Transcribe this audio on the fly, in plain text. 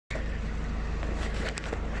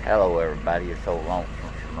Hello everybody, it's old Lonesome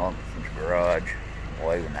from Lomesome's Garage. I'm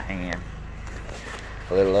waving a hand.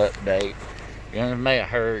 A little update. You may have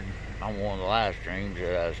heard on one of the live streams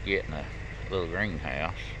that I was getting a little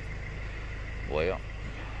greenhouse. Well,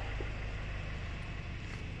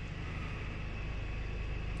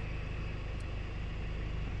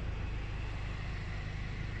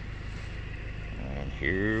 and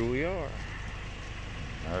here we are.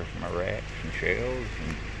 There's my racks and shelves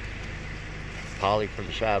and poly for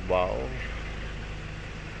the sidewalls,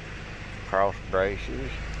 cross braces,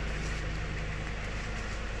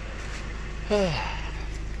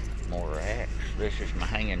 more racks. This is my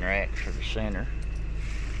hanging racks for the center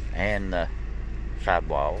and the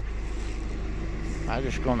sidewalls. I'm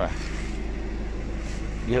just gonna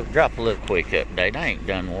drop a little quick update. I ain't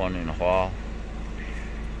done one in a while.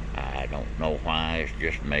 I don't know why, it's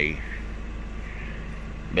just me.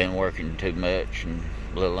 Been working too much and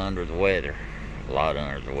a little under the weather. A lot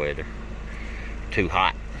under the weather. Too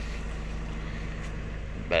hot.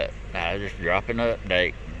 But I just drop an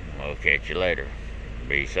update. We'll catch you later.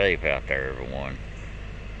 Be safe out there, everyone.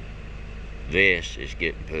 This is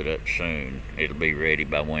getting put up soon. It'll be ready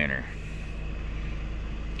by winter.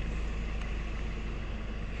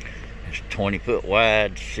 It's 20 foot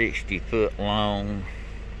wide, 60 foot long,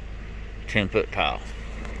 10 foot tall.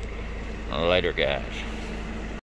 Later, guys.